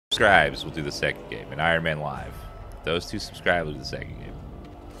subscribes, we'll do the second game. And Iron Man Live. Those 2 subscribe, we'll do the second game.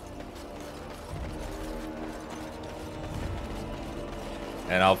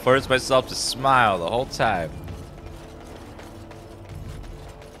 And I'll force myself to smile the whole time.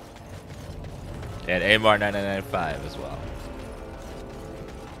 And Amar9995 as well.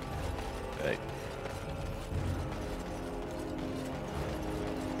 Right.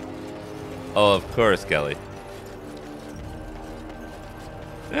 Oh, of course, Kelly.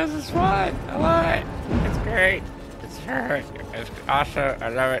 This is fun. I love it. It's great. It's her. It's awesome. I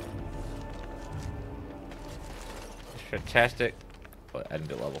love it. It's fantastic. But I need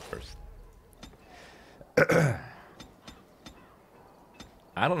to level first.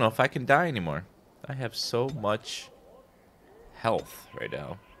 I don't know if I can die anymore. I have so much health right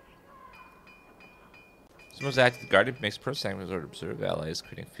now. Someone's active guardian makes pro sanctions or observe allies,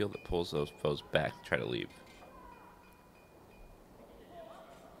 creating a field that pulls those foes back to try to leave.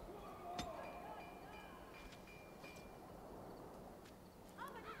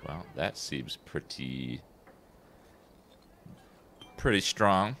 Well, that seems pretty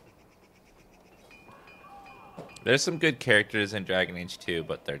strong. There's some good characters in Dragon Age 2,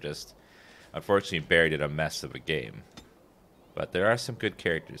 but they're just unfortunately buried in a mess of a game. But there are some good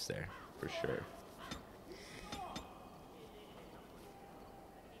characters there, for sure.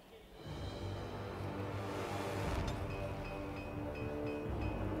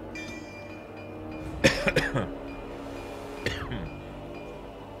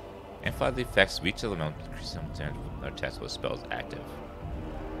 Amplify the effects of each element increase simultaneously with no test with spells active.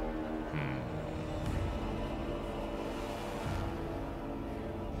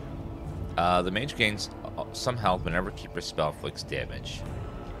 The mage gains some health whenever keeper spell inflicts damage.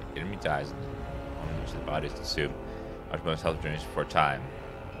 Enemy dies and the body is consumed. Much bonus health drainage for time.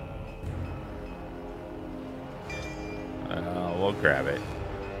 We'll grab it.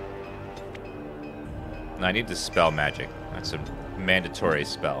 No, I need to dispel magic. That's a mandatory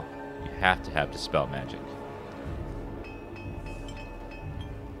spell. You have to have dispel magic.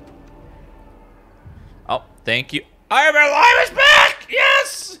 Oh, thank you. Iron Man Live is back!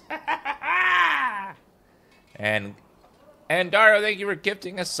 Yes! And Dario, thank you for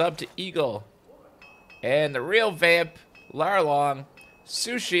gifting a sub to Eagle. And the real vamp, Larlong,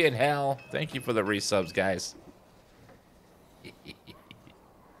 Sushi in Hell. Thank you for the resubs, guys.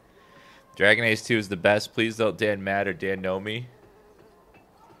 Dragon Age 2 is the best. Please don't Dan Mad or Dan Know Me.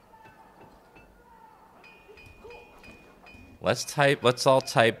 Let's all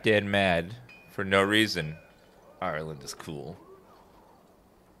type Dan Mad for no reason. Ireland is cool.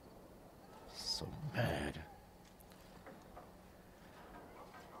 So mad.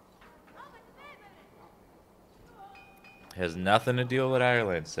 Has nothing to do with what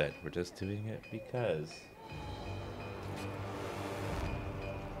Ireland said. We're just doing it because.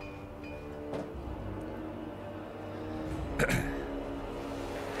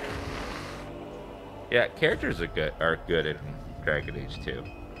 Yeah, characters are good in Dragon Age 2.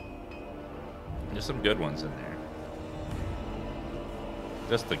 There's some good ones in there.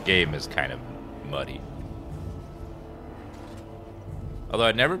 Just the game is kind of muddy. Although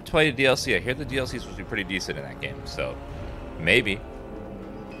I never played a DLC, I hear the DLC is supposed to be pretty decent in that game, so maybe.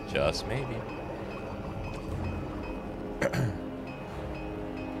 Just maybe.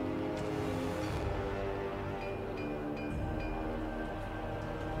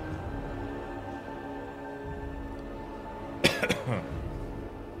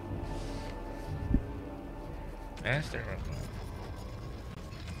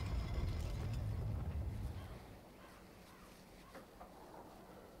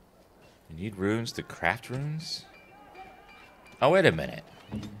 You need runes to craft runes? Oh, wait a minute.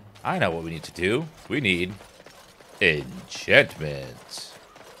 I know what we need to do. We need enchantment.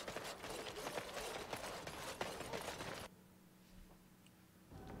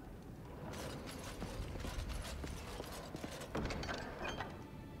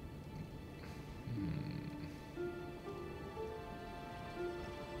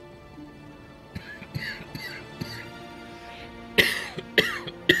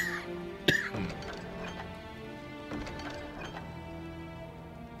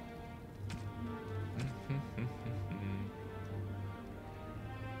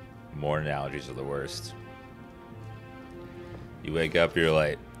 Morning allergies are the worst. You wake up, you're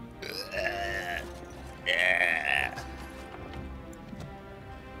like,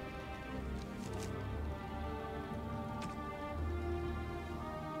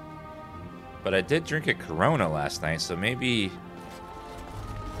 but I did drink a Corona last night, so maybe,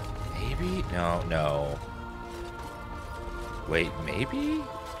 no. Wait, maybe?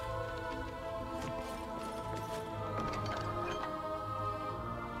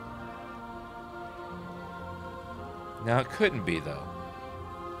 No, it couldn't be, though.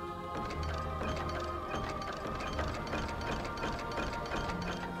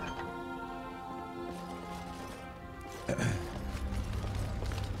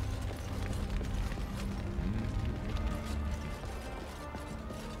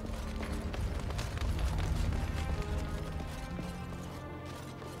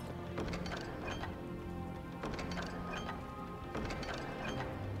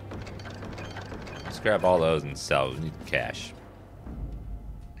 Let's grab all those and sell. We need cash.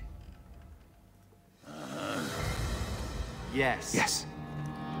 Yes. Yes.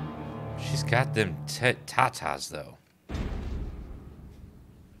 She's got them tatas, though.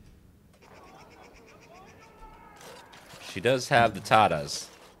 She does have the tatas,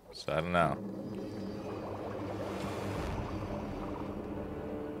 so I don't know.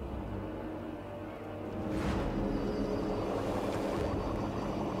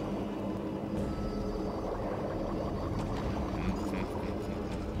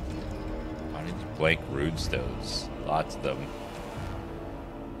 I need blank rune stones. Lots of them.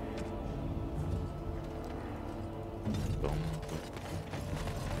 Boom.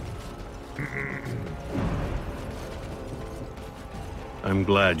 I'm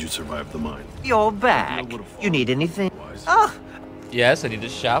glad you survived the mine. You're back. You need anything? Yes, I need to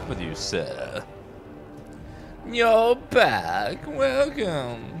shop with you, sir. You're back.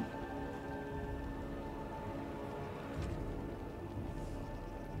 Welcome.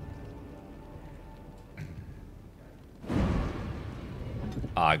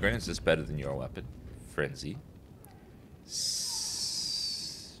 Granted, is better than your weapon. Frenzy.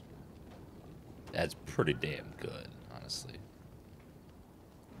 That's pretty damn good, honestly.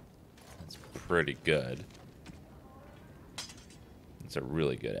 That's pretty good. It's a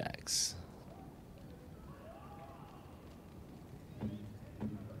really good axe.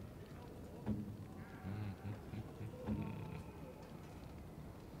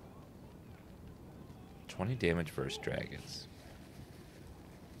 $20 damage versus dragons.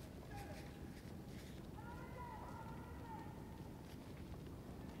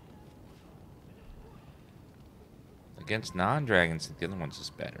 Against non-dragons, the other one's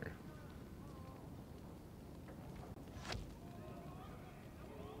just better.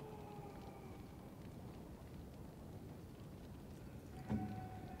 Okay,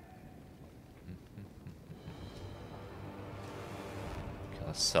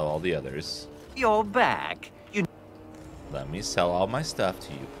 let's sell all the others. You're back. You. Let me sell all my stuff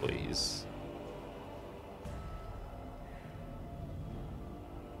to you, please.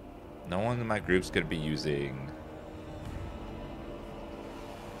 No one in my group's gonna be using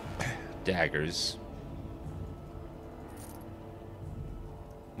daggers.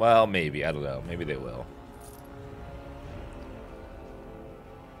 Well, maybe. I don't know. Maybe they will.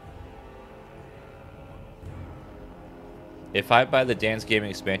 If I buy the DansGaming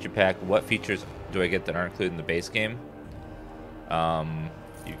expansion pack, what features do I get that aren't included in the base game?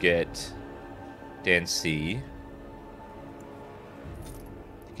 You get Dan C. You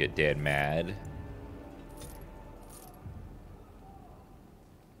get Dan Mad.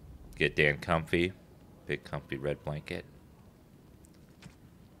 Get Dan Comfy. Big comfy red blanket.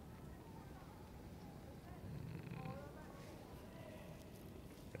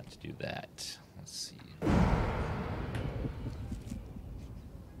 Let's do that. Let's see.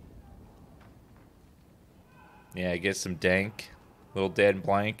 Yeah, get some dank. Little dead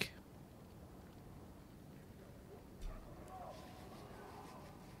blank.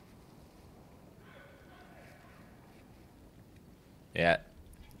 Yeah.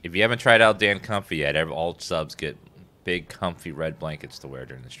 If you haven't tried out Dan Comfy yet, all subs get big comfy red blankets to wear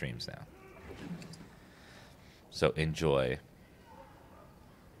during the streams now. So enjoy.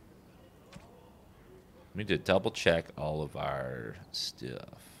 We need to double check all of our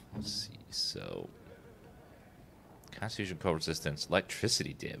stuff. Let's see. So Constitution cold resistance,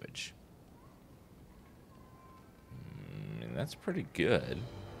 electricity damage. That's pretty good.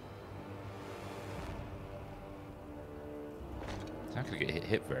 It's not going to get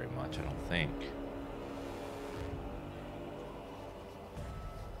hit very much, I don't think.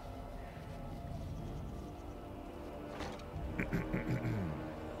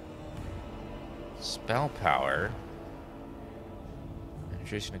 Spell power.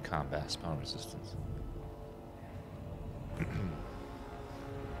 Penetration to combat, spell resistance.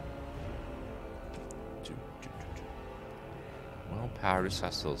 Well, power to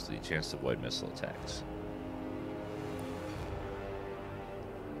hostility, chance to avoid missile attacks.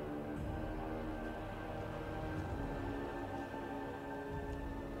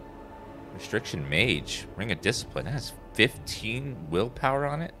 Restriction Mage. Ring of Discipline. That has 15 willpower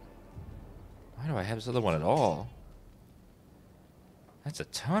on it? Why do I have this other one at all? That's a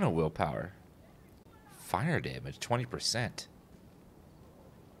ton of willpower. Fire damage, 20%.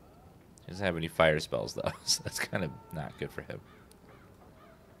 He doesn't have any fire spells, though, so that's kind of not good for him.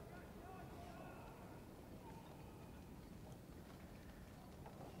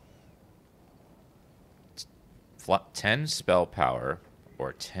 10 spell power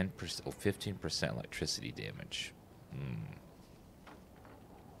or 10% or 15% electricity damage.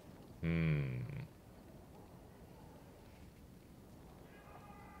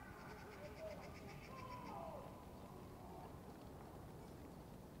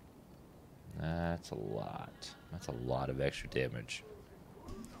 That's a lot. That's a lot of extra damage.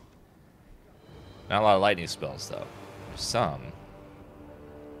 Not a lot of lightning spells, though. There's some.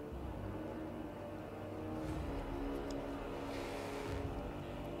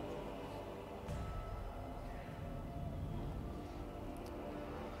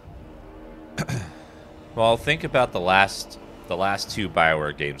 Well, think about the last two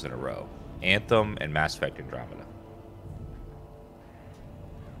BioWare games in a row. Anthem and Mass Effect Andromeda.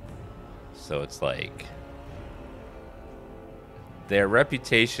 So it's like their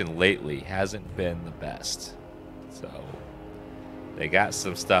reputation lately hasn't been the best. So they got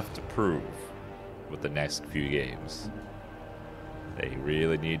some stuff to prove with the next few games. They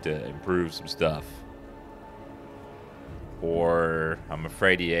really need to improve some stuff. Or I'm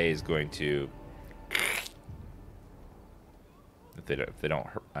afraid EA is going to, if they don't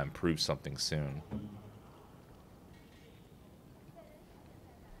improve something soon.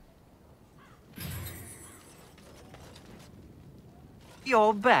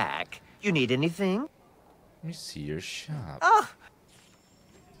 You're back. You need anything? Let me see your shop. Ah!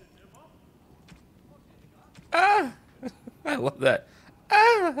 Ah! I love that.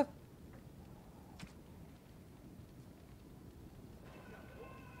 Ah!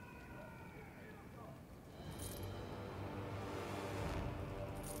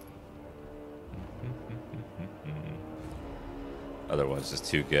 Other one's just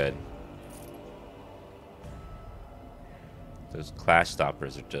too good. Those Clash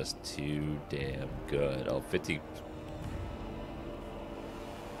Stoppers are just too damn good. Oh, 50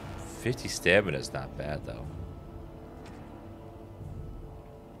 stamina is not bad, though.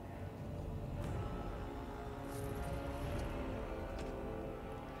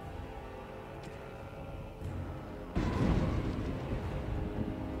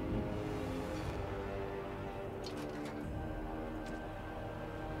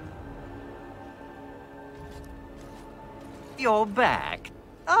 You're back.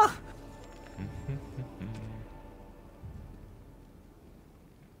 Ah!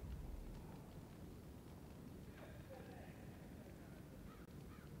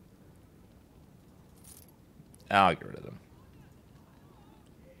 I'll get rid of them.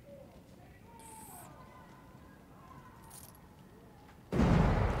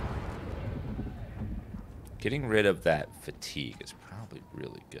 Getting rid of that fatigue is probably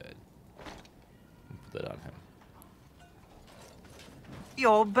really good. Put that on him.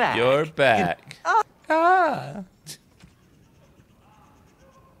 You're back. You're back. Ah!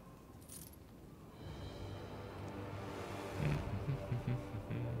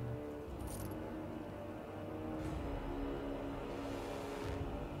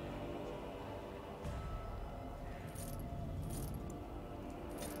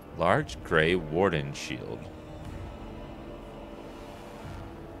 Large gray warden shield.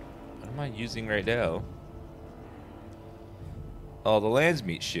 What am I using right now? Oh, the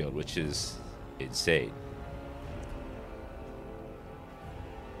Landsmeat shield, which is insane.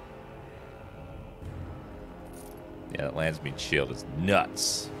 Yeah, that Landsmeat shield is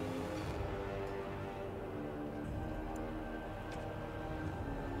nuts.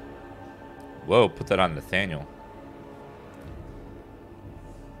 Whoa, put that on Nathaniel.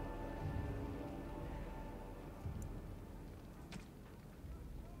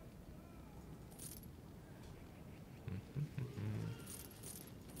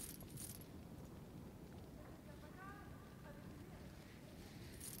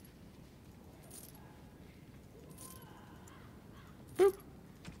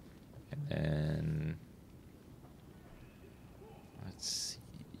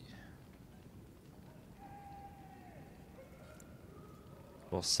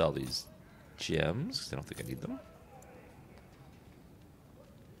 We'll sell these gems, 'cause I don't think I need them.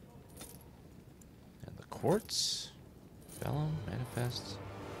 And the quartz. Vellum, manifest.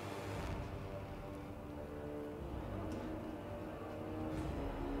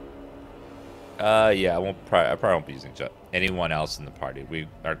 Yeah, I probably won't be using anyone else in the party.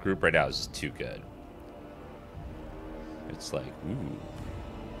 Our group right now is just too good. It's like, ooh.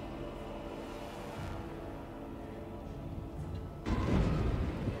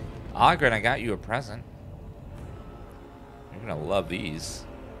 Ogren, I got you a present. You're gonna love these.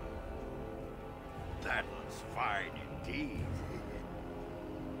 That looks fine indeed.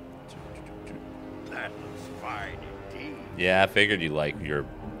 That looks fine indeed. Yeah, I figured you'd like your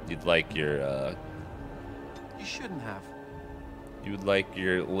You shouldn't have. you would like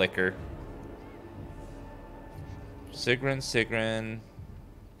your liquor. Sigrun,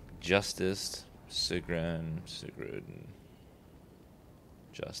 Justice, Sigrun,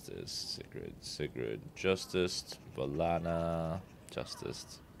 Justice, Sigrid, Justice, Valana,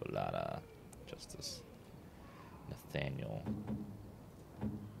 Justice, Nathaniel.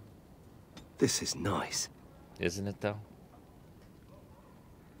 This is nice. Isn't it though?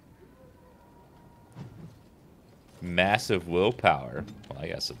 Massive willpower. Well, I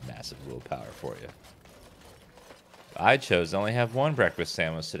got some massive willpower for you. I chose to only have one breakfast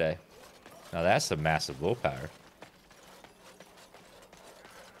sandwich today. Now that's some massive willpower.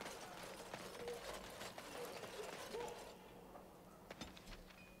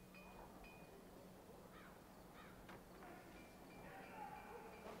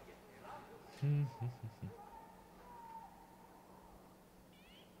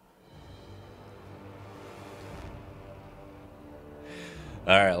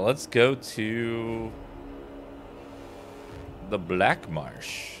 All right, let's go to the Black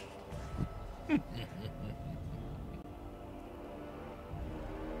Marsh. Let's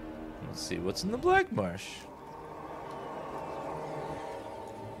see what's in the Black Marsh.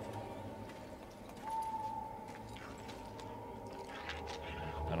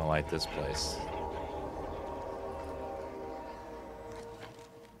 I don't like this place.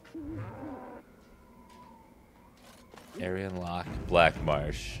 Area Lock, Black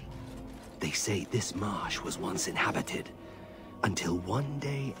Marsh. They say this marsh was once inhabited, until one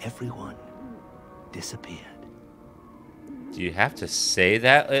day everyone disappeared. Do you have to say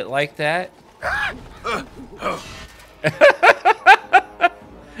that like that? I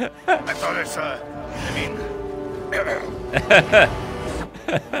thought I saw.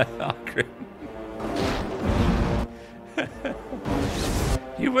 Awkward.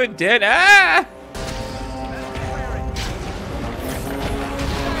 You went dead. Ah!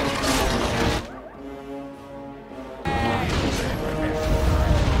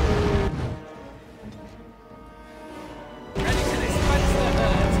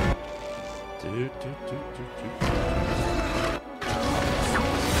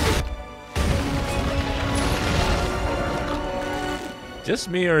 Just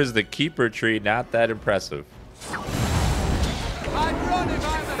me, or is the keeper tree not that impressive?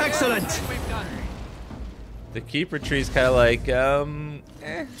 Excellent! The keeper tree is kind of like, eh.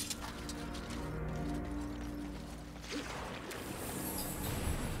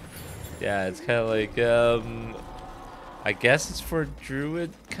 Yeah, it's kind of like, I guess it's for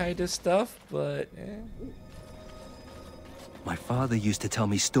druid kind of stuff, but eh. My father used to tell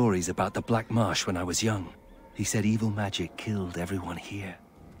me stories about the Black Marsh when I was young. He said evil magic killed everyone here.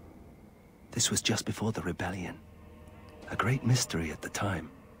 This was just before the rebellion. A great mystery at the time.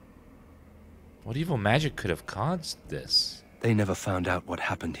 What evil magic could have caused this? They never found out what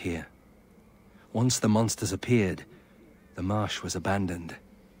happened here. Once the monsters appeared, the marsh was abandoned.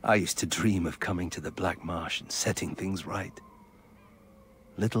 I used to dream of coming to the Black Marsh and setting things right.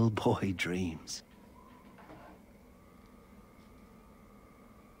 Little boy dreams.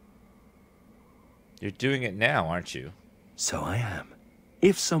 You're doing it now, aren't you? So I am.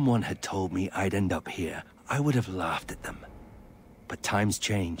 If someone had told me I'd end up here, I would have laughed at them. But times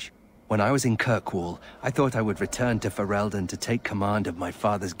change. When I was in Kirkwall, I thought I would return to Ferelden to take command of my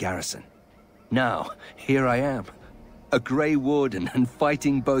father's garrison. Now, here I am. A Grey Warden and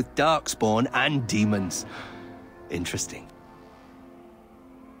fighting both Darkspawn and demons. Interesting.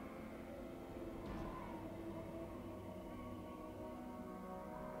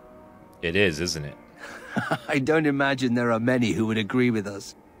 It is, isn't it? I don't imagine there are many who would agree with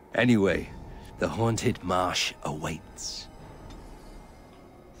us. Anyway, the haunted marsh awaits.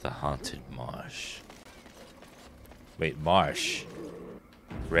 The haunted marsh. Wait, Marsh?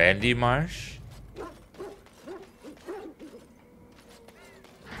 Randy Marsh?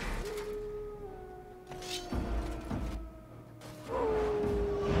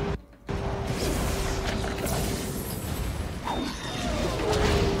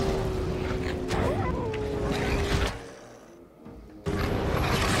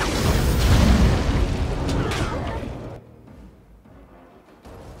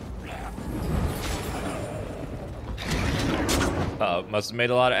 Oh, must have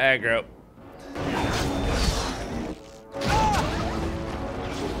made a lot of aggro.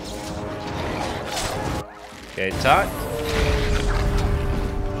 Okay, taunt.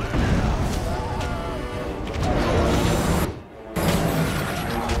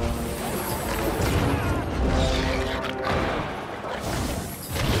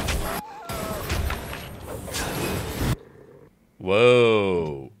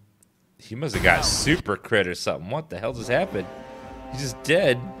 Whoa. He must have got super crit or something. What the hell just happened? He's just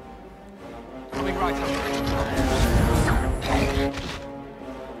dead. Coming right up.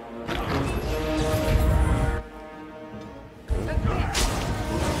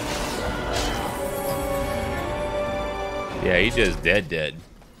 Yeah, he just dead.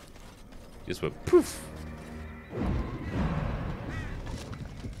 Just went poof.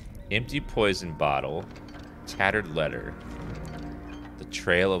 Empty poison bottle. Tattered letter. The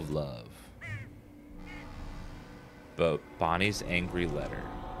trail of love. But Bonnie's angry letter.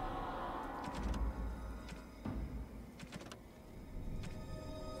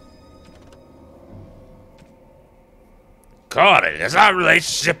 Carter, is our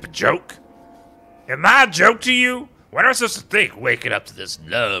relationship a joke? Am I a joke to you? What am I supposed to think waking up to this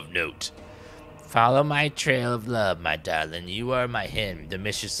love note? Follow my trail of love, my darling. You are my hen, the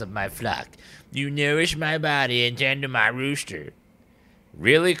mistress of my flock. You nourish my body and tend to my rooster.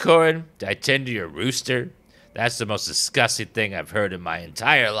 Really, Corin? I tend to your rooster? That's the most disgusting thing I've heard in my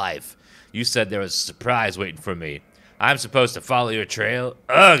entire life. You said there was a surprise waiting for me. I'm supposed to follow your trail?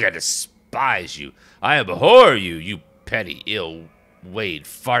 Ugh, I despise you. I abhor you, you petty, ill-weighed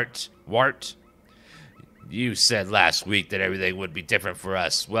wart. You said last week that everything would be different for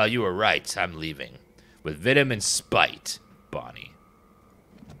us. Well, you were right. I'm leaving. With venom and spite, Bonnie.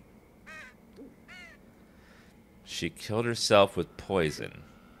 She killed herself with poison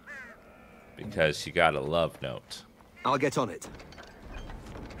because she got a love note. I'll get on it.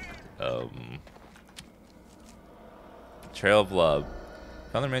 Trail of love.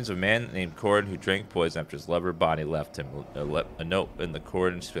 Found the remains of a man named Corin who drank poison after his lover Bonnie left him. A note in the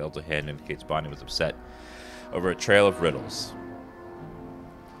Corin's skeletal hand indicates Bonnie was upset over a trail of riddles.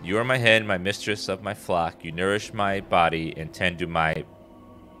 You are my hen, my mistress of my flock. You nourish my body and tend to my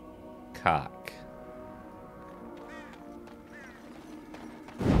cock.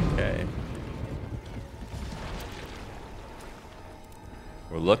 Okay.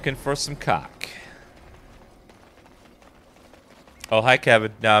 We're looking for some cock. Oh, hi,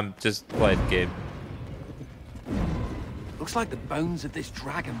 Kevin. No, I'm just playing the game. Looks like the bones of this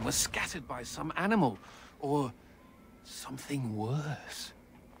dragon were scattered by some animal. Or something worse.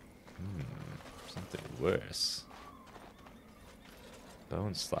 Something worse.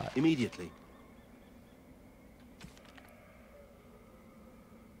 Bone slot. Immediately.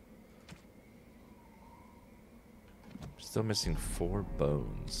 Still missing 4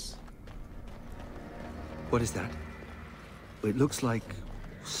 bones. What is that? It looks like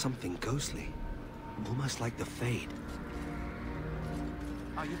something ghostly. Almost like the Fade.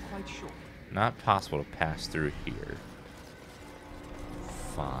 Are you quite sure? Not possible to pass through here.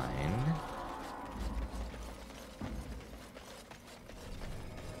 Fine.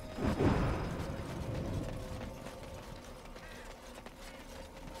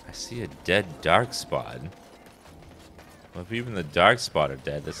 I see a dead dark spot. Well, if even the dark spot are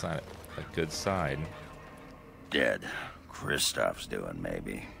dead, that's not a good sign. Dead. Kristoff's doing,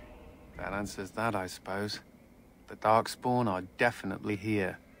 maybe. That answers that, I suppose. The Darkspawn are definitely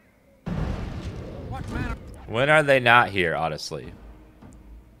here. When are they not here, honestly?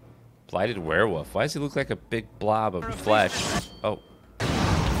 Blighted werewolf. Why does he look like a big blob of flesh? Oh.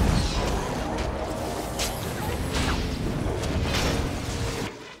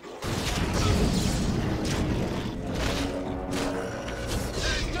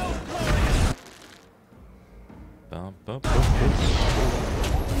 Bum, bum, bum, bum.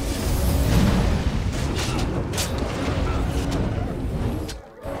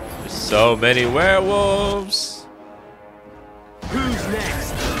 There's so many werewolves. Who's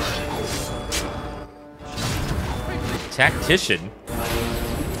next? Tactician?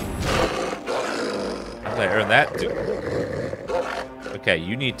 How did I earn that? Okay,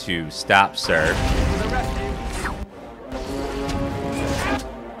 you need to stop, sir.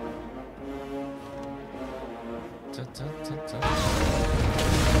 Dun, dun, dun, dun.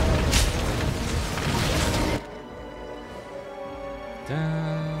 Dun,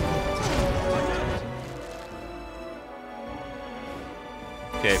 dun, dun.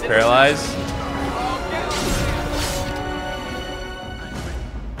 Okay, paralyzed.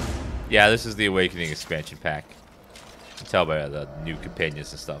 Yeah, this is the Awakening expansion pack. You can tell by the new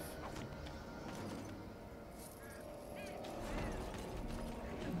companions and stuff.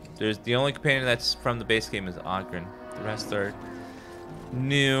 There's the only companion that's from the base game is Ogren. The rest are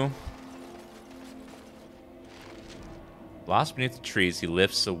new. Lost beneath the trees, he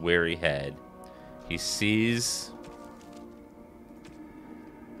lifts a weary head. He sees...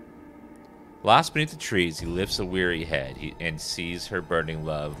 Lost beneath the trees, he lifts a weary head and sees her burning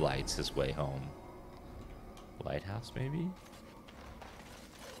love lights his way home. Lighthouse, maybe?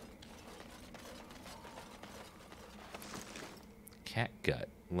 Cat gut.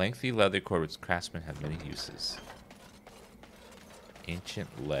 Lengthy leather cord which craftsmen have many uses.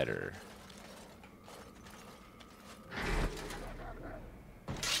 Ancient letter.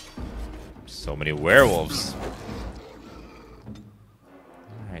 So many werewolves.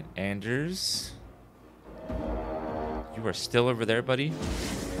 Alright, Anders. You are still over there, buddy?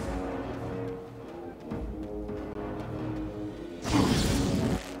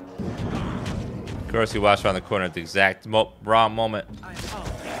 Of course, he walks around the corner at the exact wrong moment.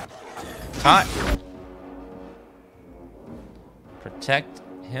 Cut. Protect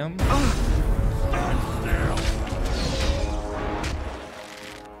him.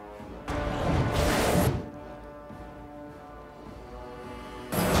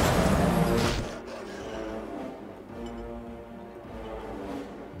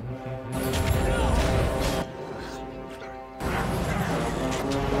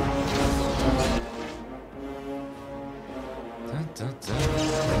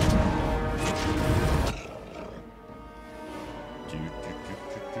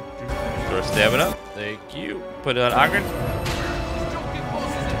 Door stabbing up. Thank you. Put it on Ogren.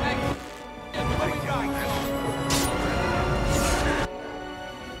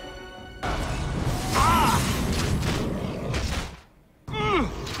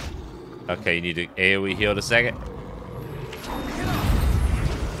 Okay, you need to AoE heal a second.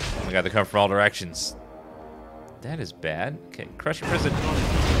 We got to come from all directions. That is bad. Okay, crush your prison.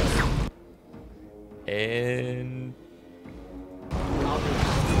 And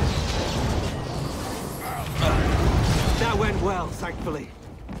That went well, thankfully.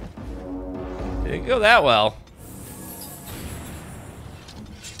 didn't go that well.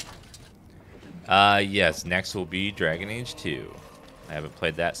 Yes, next will be Dragon Age 2. I haven't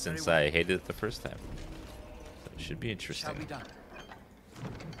played that since I hated it the first time. So it should be interesting.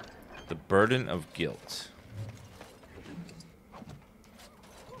 The Burden of Guilt.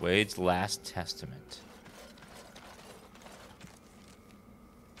 Wade's Last Testament.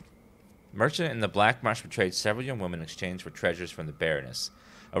 Merchant in the Black Marsh betrayed several young women in exchange for treasures from the Baroness.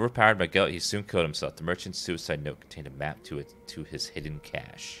 Overpowered by guilt, he soon killed himself. The merchant's suicide note contained a map to his hidden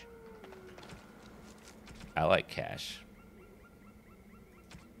cache. I like cache.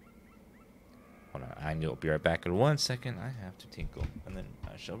 Hold on, I will be right back in 1 second. I have to tinkle, and then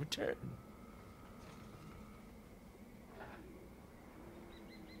I shall return.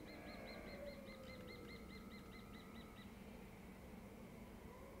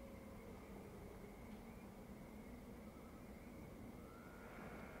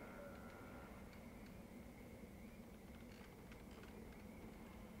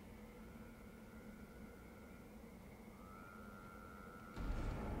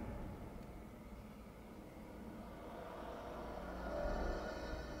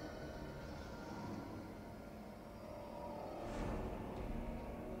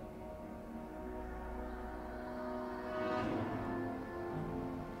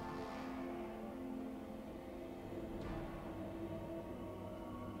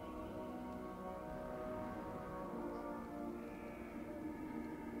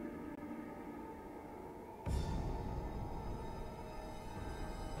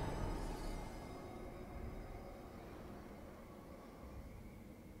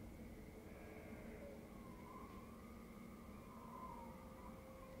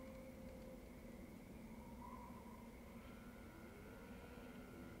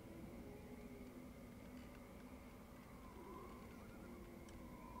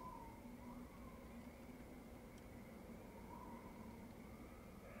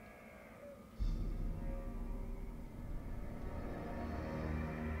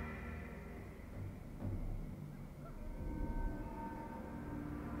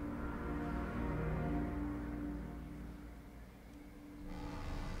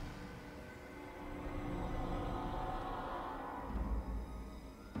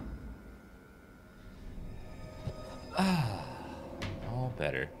 All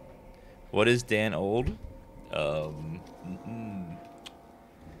better. What is Dan old?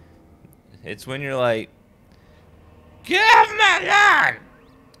 It's when you're like, get off my lawn!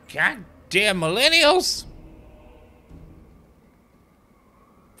 Goddamn millennials!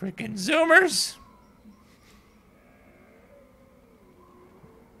 Freaking Zoomers!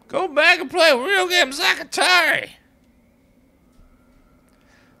 Go back and play real games like Atari!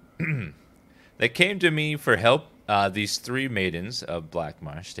 They came to me for help. These three maidens of Black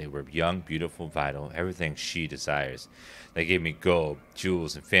Marsh, they were young, beautiful, vital, everything she desires. They gave me gold,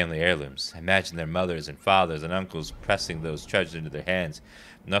 jewels, and family heirlooms. Imagine their mothers and fathers and uncles pressing those treasures into their hands,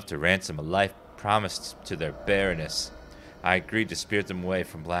 enough to ransom a life promised to their baroness. I agreed to spirit them away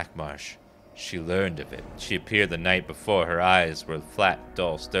from Black Marsh. She learned of it. She appeared the night before. Her eyes were flat,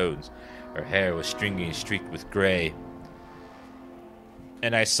 dull stones. Her hair was stringy and streaked with gray.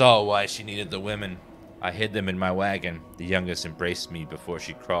 And I saw why she needed the women. I hid them in my wagon. The youngest embraced me before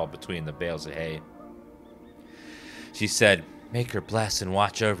she crawled between the bales of hay. She said, "Make her bless and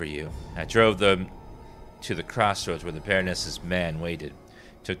watch over you." I drove them to the crossroads where the Baroness's man waited.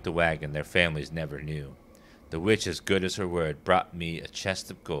 Took the wagon. Their families never knew. The witch, as good as her word, brought me a chest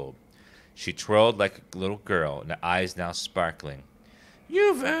of gold. She twirled like a little girl, and her eyes now sparkling.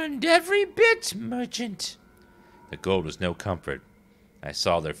 "You've earned every bit, merchant." The gold was no comfort. I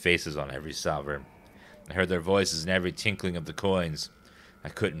saw their faces on every sovereign. I heard their voices in every tinkling of the coins. I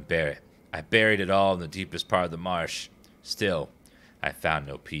couldn't bear it. I buried it all in the deepest part of the marsh. Still, I found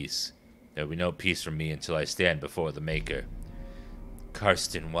no peace. There will be no peace for me until I stand before the Maker.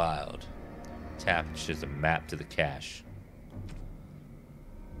 Karsten Wild. Attaches a map to the cache.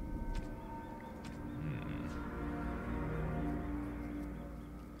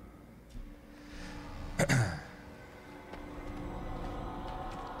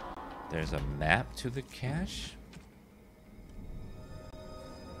 There's a map to the cache?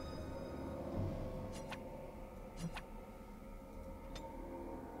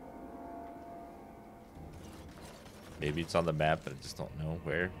 Maybe it's on the map, but I just don't know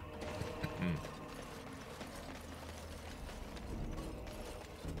where.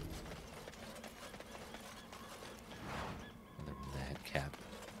 Another madcap.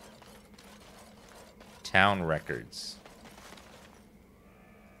 Town records.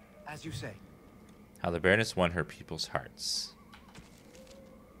 As you say. How the Baroness won her people's hearts.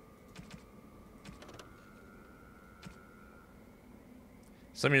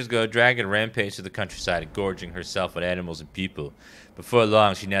 Some years ago, a dragon rampaged through the countryside, gorging herself on animals and people. Before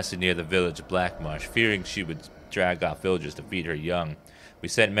long, she nested near the village of Blackmarsh, fearing she would drag off villagers to feed her young. We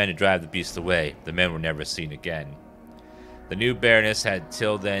sent men to drive the beast away. The men were never seen again. The new Baroness had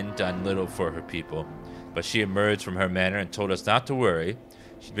till then done little for her people, but she emerged from her manor and told us not to worry.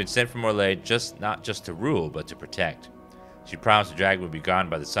 She'd been sent from Orlais not just to rule, but to protect. She promised the dragon would be gone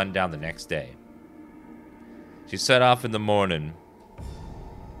by the sundown the next day. She set off in the morning.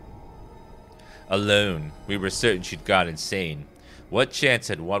 Alone, we were certain she'd gone insane. What chance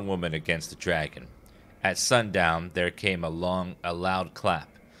had one woman against the dragon? At sundown, there came a loud clap,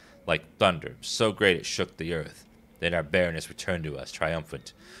 like thunder, so great it shook the earth. Then our Baroness returned to us,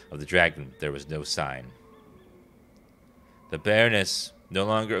 triumphant. Of the dragon, there was no sign. The Baroness, no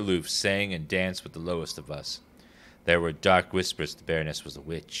longer aloof, sang and danced with the lowest of us. There were dark whispers the Baroness was a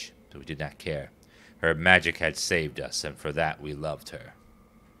witch, but we did not care. Her magic had saved us, and for that we loved her.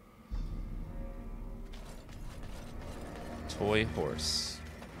 Toy horse.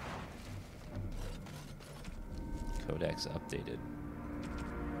 Codex updated.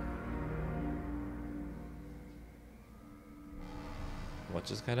 What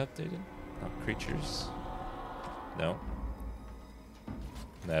just got updated? Oh, creatures. No.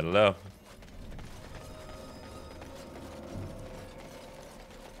 I don't know.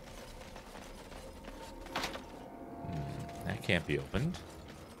 That can't be opened.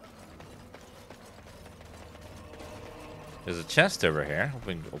 There's a chest over here. Hope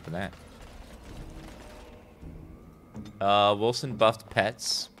we can open that. Wilson buffed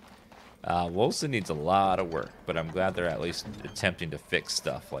pets. Wilson needs a lot of work, but I'm glad they're at least attempting to fix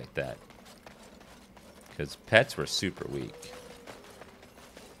stuff like that. Because pets were super weak.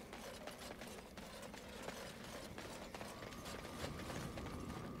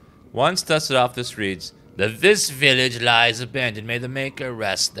 Once dusted off, this reads, This village lies abandoned. May the Maker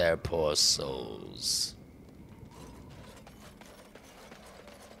rest their poor souls.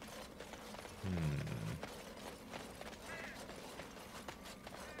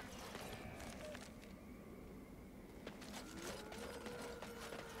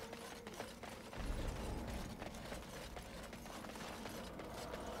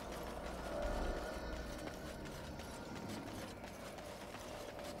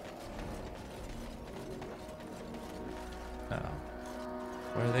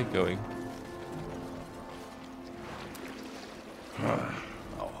 Where are they going?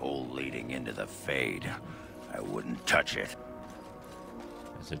 A hole leading into the Fade. I wouldn't touch it.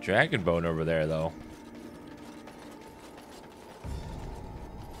 There's a dragon bone over there, though.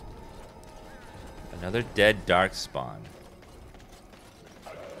 Another dead dark spawn.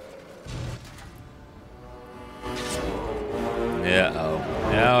 Uh-oh.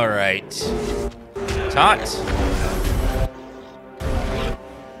 All right. Taunt.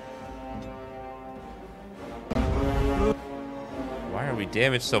 Why are we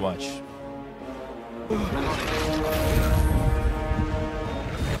damaged so much?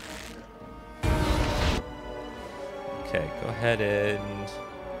 Okay, go ahead and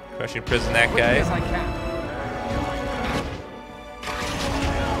crushing prison that Quickly as I guy. can.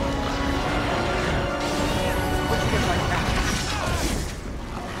 Quickly as I can.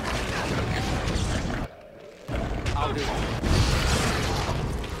 I'll do it.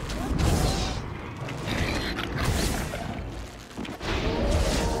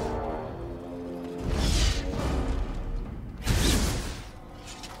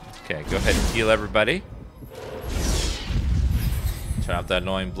 Okay, go ahead and heal everybody. Turn off that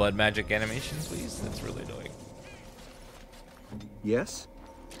annoying blood magic animation, please. That's really annoying. Yes?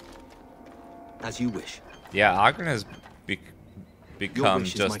 As you wish. Yeah, Ogren has become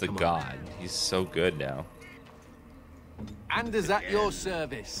wish is just my a command. god. He's so good now. And is at your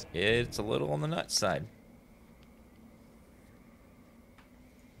service. It's a little on the nut side.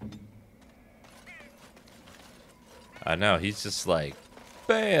 I know, he's just like,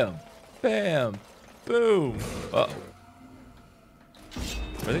 bam, bam, boom. Uh-oh.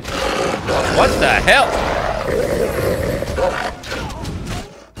 What the hell?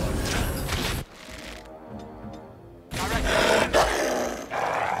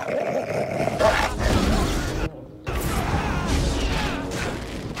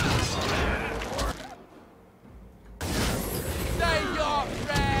 Save your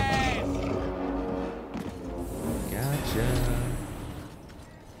friends! Gotcha.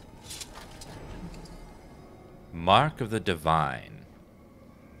 Mark of the Divine.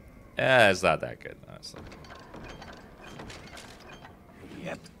 It's not that good, honestly.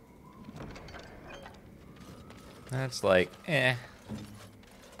 Yep. That's like, eh.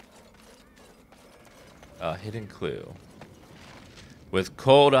 A hidden clue. With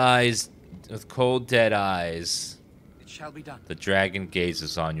cold dead eyes, It shall be done. the dragon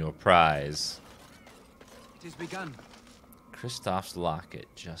gazes on your prize. It is begun. Kristoff's locket,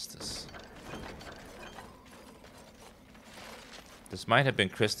 justice. This might have been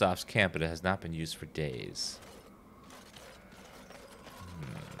Kristoff's camp, but it has not been used for days.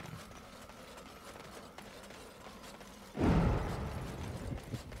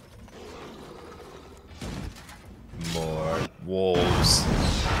 More wolves.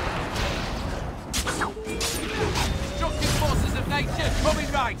 Destructive forces of nature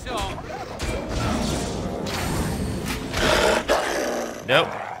coming right on. Nope.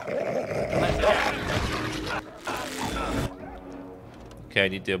 Okay, I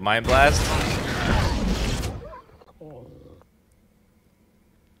need to mind blast.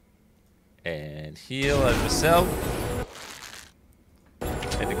 And heal as myself.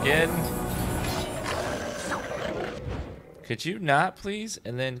 And again. Could you not, please?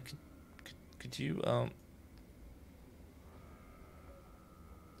 And then could you Oh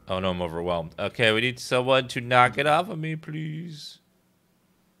no, I'm overwhelmed. Okay, we need someone to knock it off of me, please.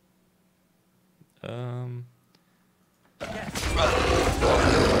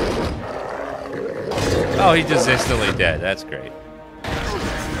 Oh, he just instantly dead. That's great.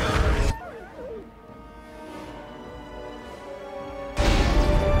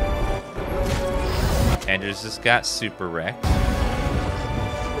 Andrews just got super wrecked.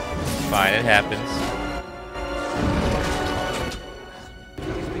 Fine, it happens.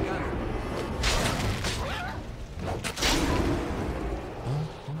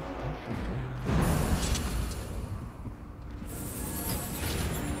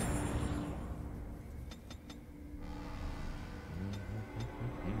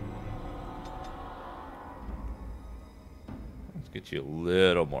 Let's get you a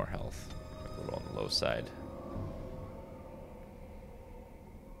little more health. A little on the low side.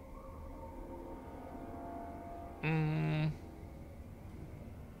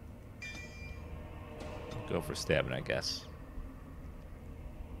 Go for stamina, I guess.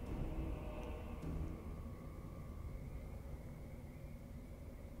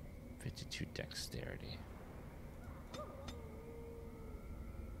 (52) dexterity.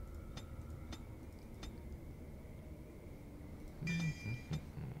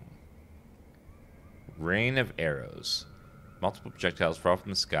 Rain of arrows. Multiple projectiles fall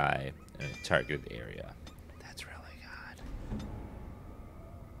from the sky in a targeted area. That's really good.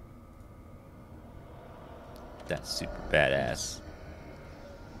 That's super badass.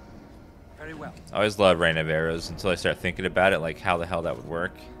 Very well. I always love rain of arrows until I start thinking about it, like how the hell that would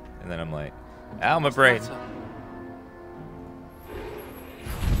work. And then I'm like, ow, my brain.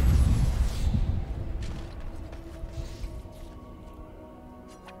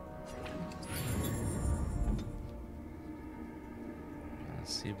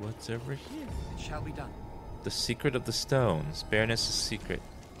 Let's see what's over here. It shall be done. The secret of the stones. Bareness' secret.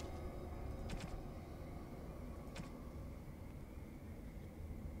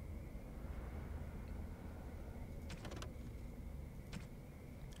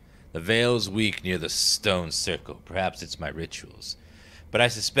 The veil is weak near the stone circle. Perhaps it's my rituals. But I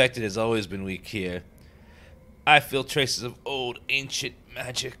suspect it has always been weak here. I feel traces of old, ancient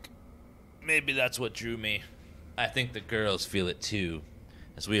magic. Maybe that's what drew me. I think the girls feel it too.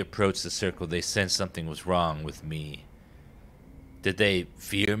 As we approach the circle, they sense something was wrong with me. Did they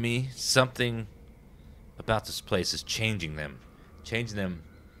fear me? Something about this place is changing them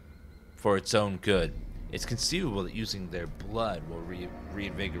for its own good. It's conceivable that using their blood will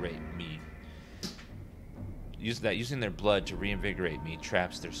reinvigorate me. Using their blood to reinvigorate me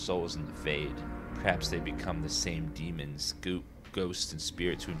traps their souls in the Fade. Perhaps they become the same demons, ghosts, and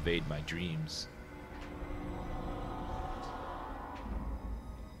spirits who invade my dreams.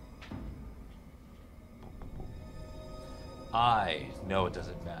 I know it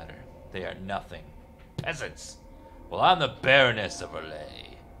doesn't matter. They are nothing. Peasants! Well, I'm the Baroness of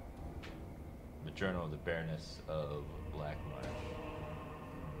Orlais. The Journal of the Baroness of Blackmire.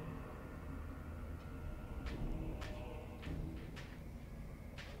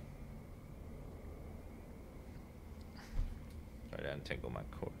 Try to untangle my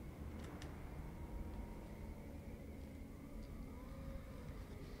cord.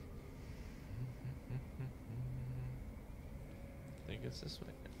 I think it's this way.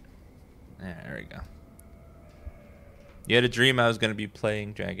 Yeah, there we go. You had a dream I was going to be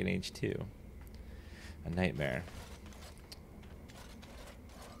playing Dragon Age 2. A nightmare.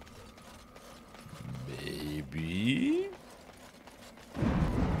 Baby.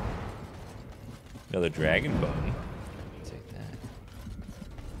 Another dragon bone. Take that.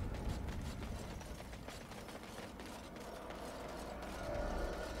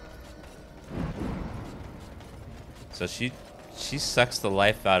 So she sucks the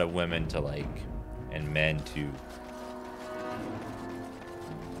life out of women to and men to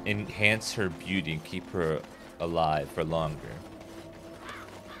enhance her beauty and keep her alive for longer.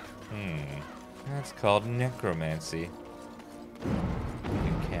 That's called necromancy.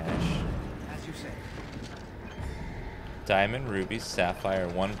 Cash. As you say. Diamond, ruby, sapphire,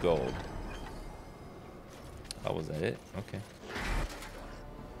 1 gold. Oh, was that it? Okay.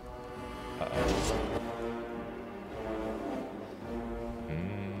 Uh-oh.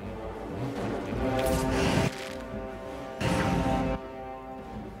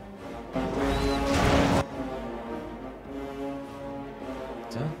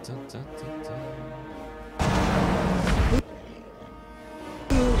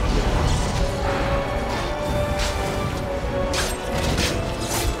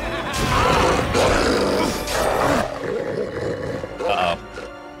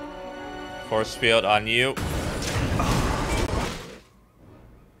 Force field on you.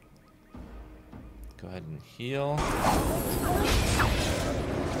 Go ahead and heal.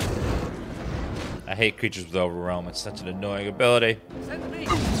 I hate creatures with overwhelm. It's such an annoying ability. Send me.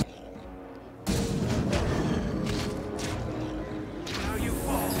 Now you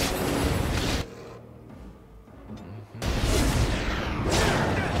fall.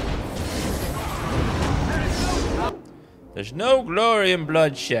 There's no glory in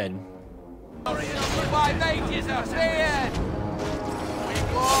bloodshed. By mages are here. We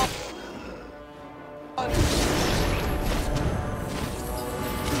walk.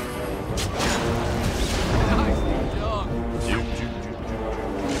 Nicely done.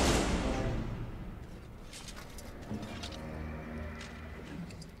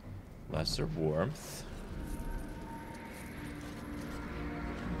 Lesser warmth.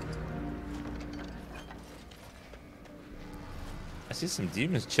 I see some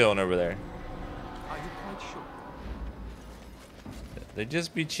demons chilling over there. Are you quite sure? They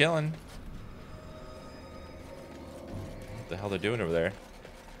just be chilling. What the hell they're doing over there?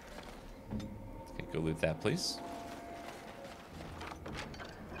 Okay, go loot that, please.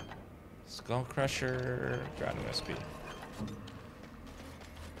 Skull Crusher, drowning recipe.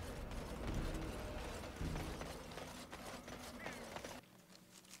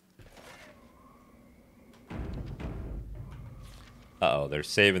 Uh-oh, they're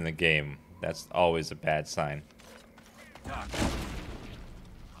saving the game. That's always a bad sign.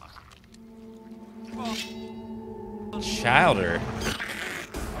 Childer.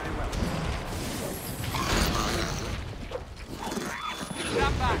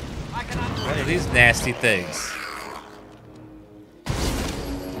 What are these nasty things?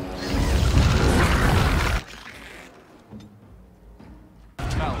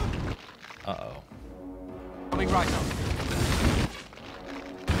 Uh-oh. Coming right up.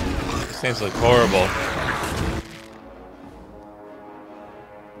 These things look horrible.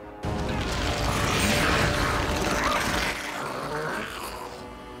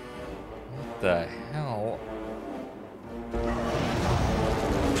 What the hell?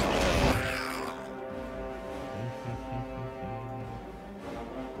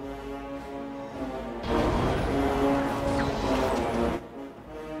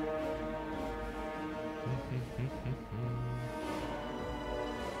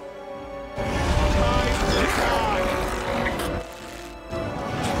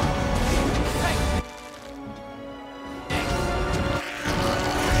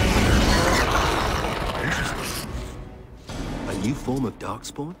 form of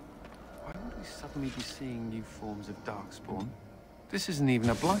Darkspawn? Why would we suddenly be seeing new forms of Darkspawn? This isn't even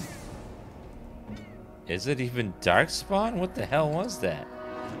a blight. Is it even Darkspawn? What the hell was that?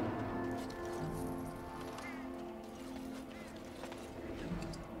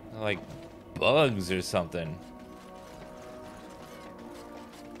 Like bugs or something.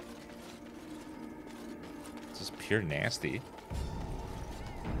 It's just pure nasty.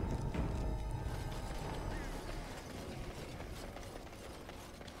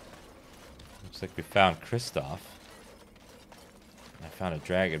 Looks like we found Kristoff. I found a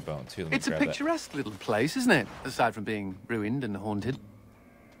dragon bone too. Let me It's a grab that. picturesque little place, isn't it? Aside from being ruined and haunted.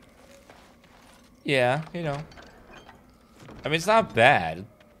 Yeah, you know. I mean, it's not bad.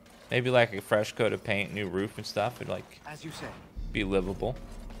 Maybe like a fresh coat of paint, new roof and stuff. It'd like As you say. be livable.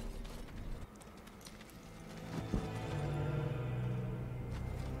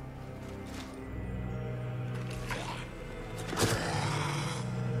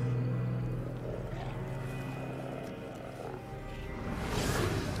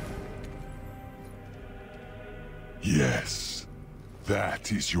 Yes,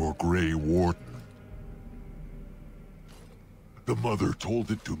 that is your Grey Warden. The mother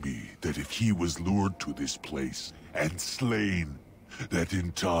told it to me that if he was lured to this place and slain, that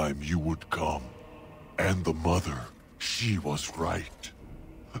in time you would come. And the mother, she was right.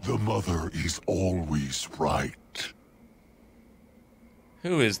 The mother is always right.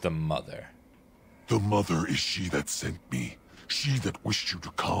 Who is the mother? The mother is she that sent me. She that wished you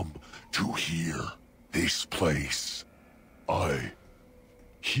to come to here, this place.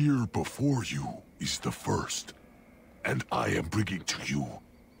 Here before you is the first. And I am bringing to you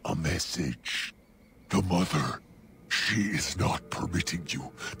a message. The mother, she is not permitting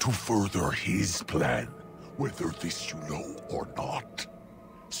you to further his plan, whether this you know or not.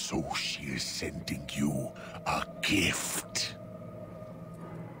 So she is sending you a gift.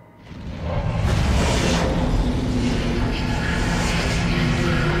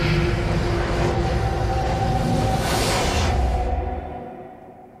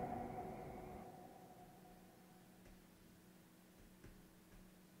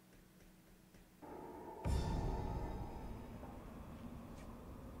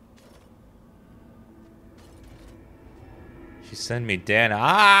 She sent me Dan.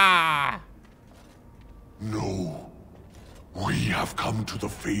 Ah! No. We have come to the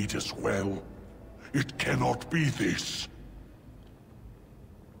fate as well. It cannot be this.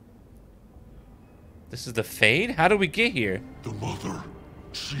 This is the Fade? How do we get here? The mother,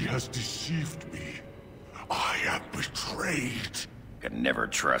 she has deceived me. I am betrayed. Can never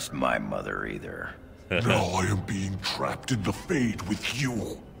trust my mother either. Now I am being trapped in the Fade with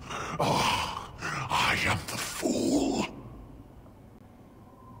you. Ah, I am the fool.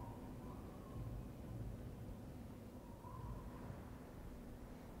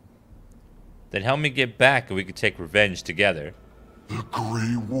 Then help me get back and we can take revenge together. The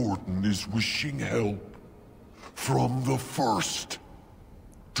Grey Warden is wishing help. From the first.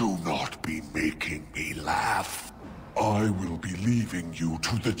 Do not be making me laugh. I will be leaving you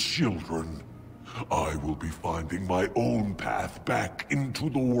to the children. I will be finding my own path back into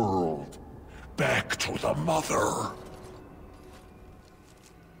the world. Back to the mother.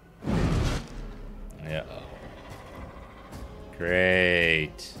 Uh-oh.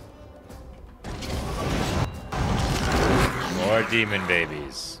 Great. More demon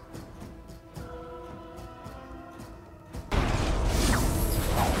babies.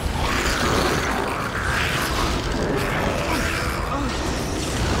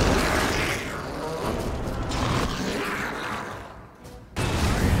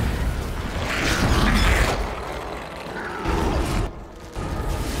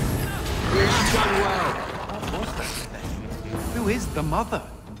 Who is the mother?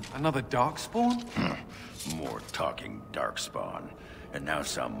 Another Darkspawn? More talking Darkspawn. And now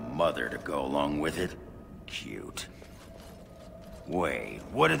some mother to go along with it? Cute. Wait,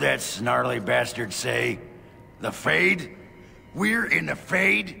 what did that snarly bastard say? The Fade? We're in the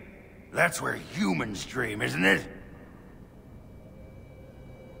Fade? That's where humans dream, isn't it?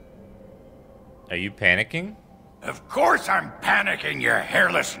 Are you panicking? Of course I'm panicking, you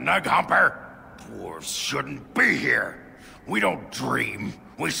hairless nughumper! Dwarves shouldn't be here. We don't dream.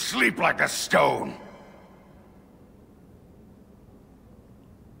 We sleep like a stone.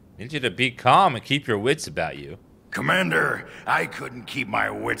 Need you to be calm and keep your wits about you. Commander, I couldn't keep my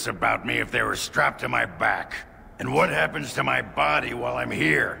wits about me if they were strapped to my back. And what happens to my body while I'm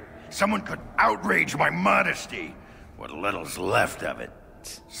here? Someone could outrage my modesty. What little's left of it.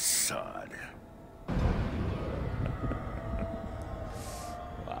 Sod.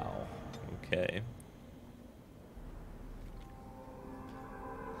 Wow. Okay.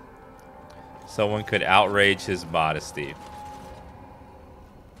 Someone could outrage his modesty.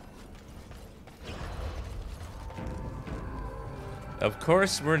 Of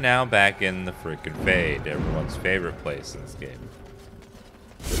course, we're now back in the frickin' Fade, everyone's favorite place in this game.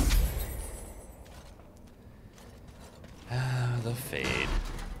 Ah, the Fade.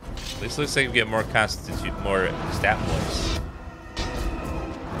 At least looks like we get more more stat points.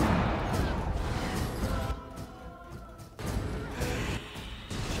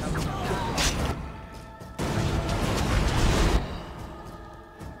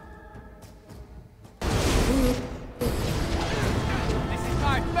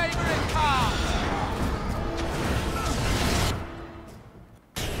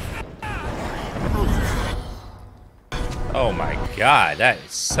 Oh my god, that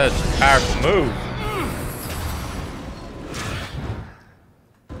is such a powerful move.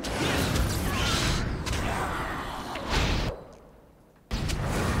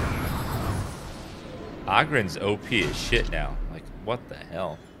 Ogren's OP as shit now. Like, what the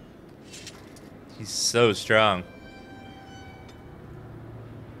hell? He's so strong.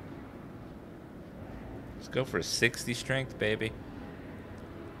 Let's go for a 60 strength, baby.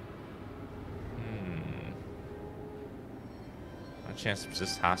 A chance to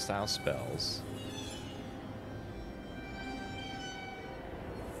resist hostile spells.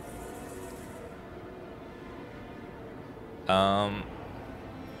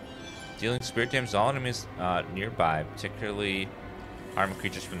 Dealing spirit damage to all enemies nearby, particularly armored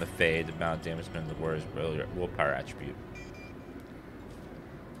creatures from the Fade. The amount of damage spent in the warrior's willpower attribute.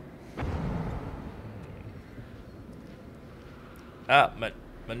 Ah, my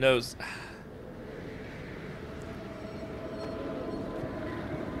nose.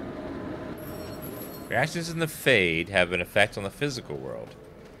 Reactions in the Fade have an effect on the physical world.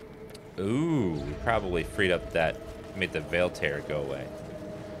 Ooh, we probably freed up that, made the Veil Tear go away.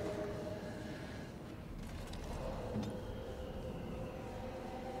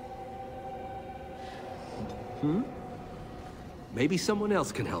 Maybe someone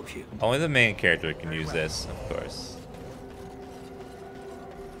else can help you. Only the main character can use this, of course.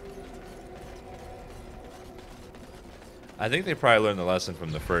 I think they probably learned the lesson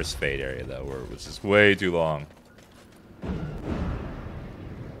from the first Fade area, though, where it was just way too long.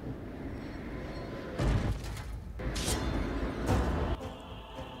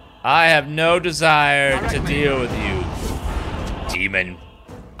 I have no desire to deal with you, demon.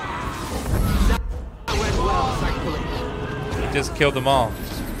 He just killed them all.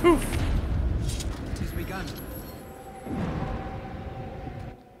 Just poof.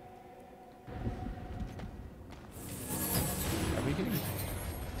 Are we getting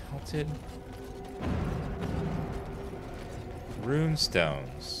pelted? Rune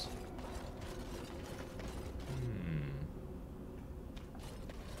stones.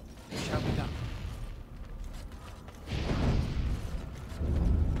 Shall be done.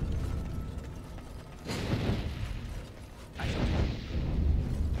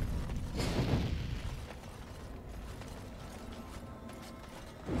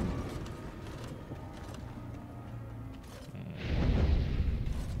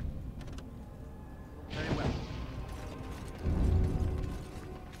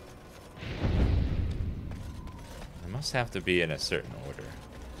 Must have to be in a certain order.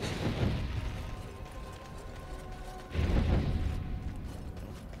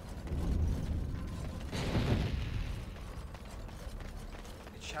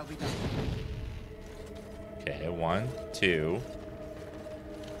 It shall be done. Okay, 1, 2,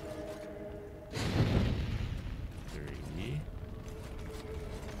 3,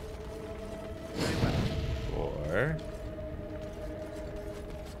 4.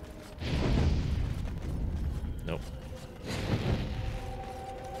 Nope.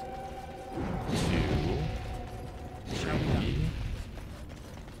 2, 3,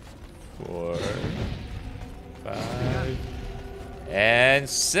 4, 5, and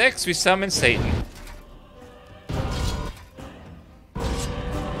 6. We summon Satan.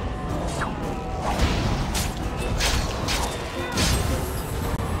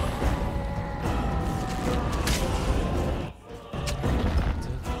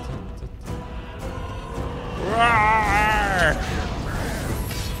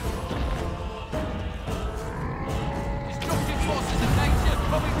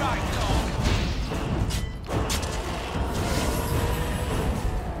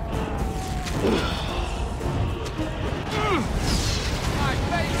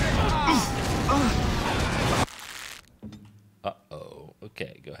 Uh-oh.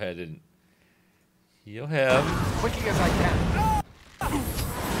 Okay, go ahead and heal him. Quickly as I can.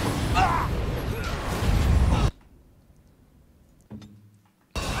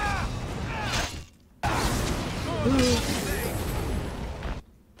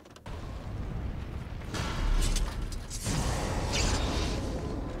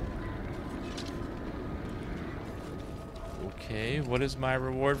 Okay, what is my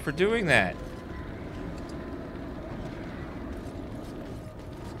reward for doing that?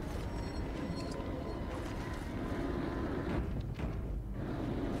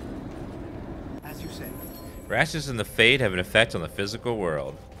 As you say. Rashes in the Fade have an effect on the physical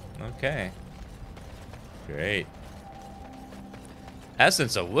world. Okay. Great.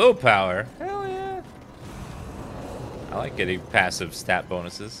 Essence of Willpower? Hell yeah. I like getting passive stat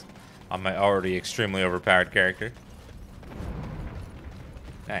bonuses on my already extremely overpowered character.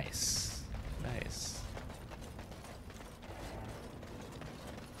 Nice. Nice.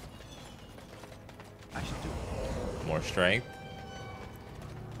 I should do it. More strength.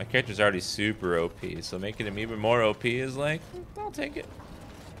 My character's already super OP, so making him even more OP is like, I'll take it.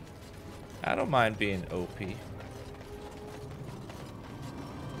 I don't mind being OP.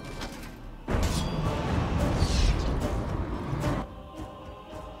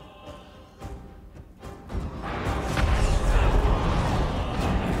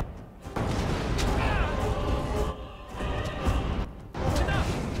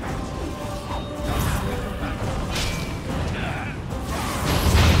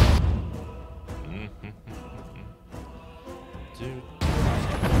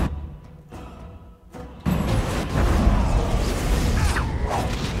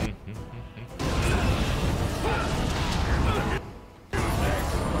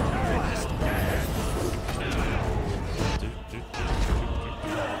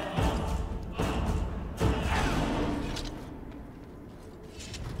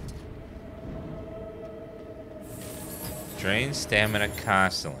 Drain stamina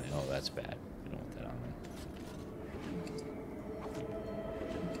constantly. Oh, that's bad. We don't want that on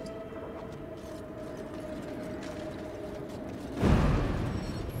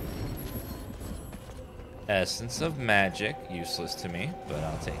there. Essence of Magic. Useless to me, but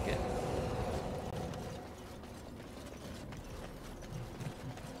I'll take it.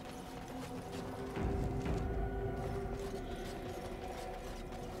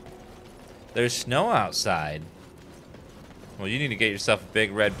 There's snow outside. Well, you need to get yourself a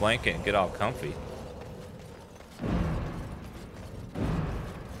big red blanket and get all comfy.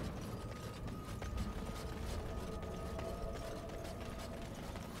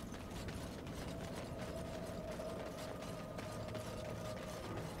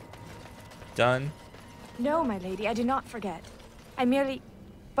 Done? No, my lady, I do not forget. I merely...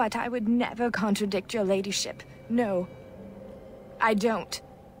 But I would never contradict your ladyship. No. I don't.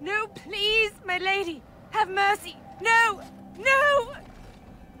 No, please, my lady! Have mercy! No! No!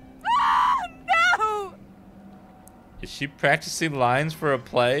 Ah, no! Is she practicing lines for a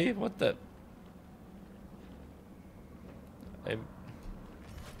play? What the...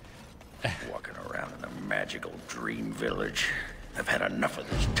 Walking around in a magical dream village. I've had enough of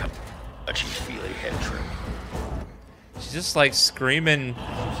this touchy-feely head trip. She's just like screaming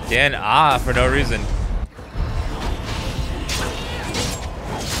Dan ah for no reason.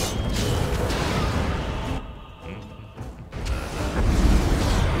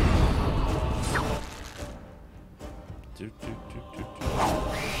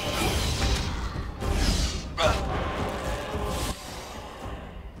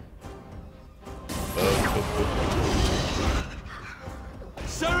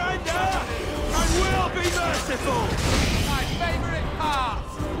 Surrender, and we'll be merciful! My favorite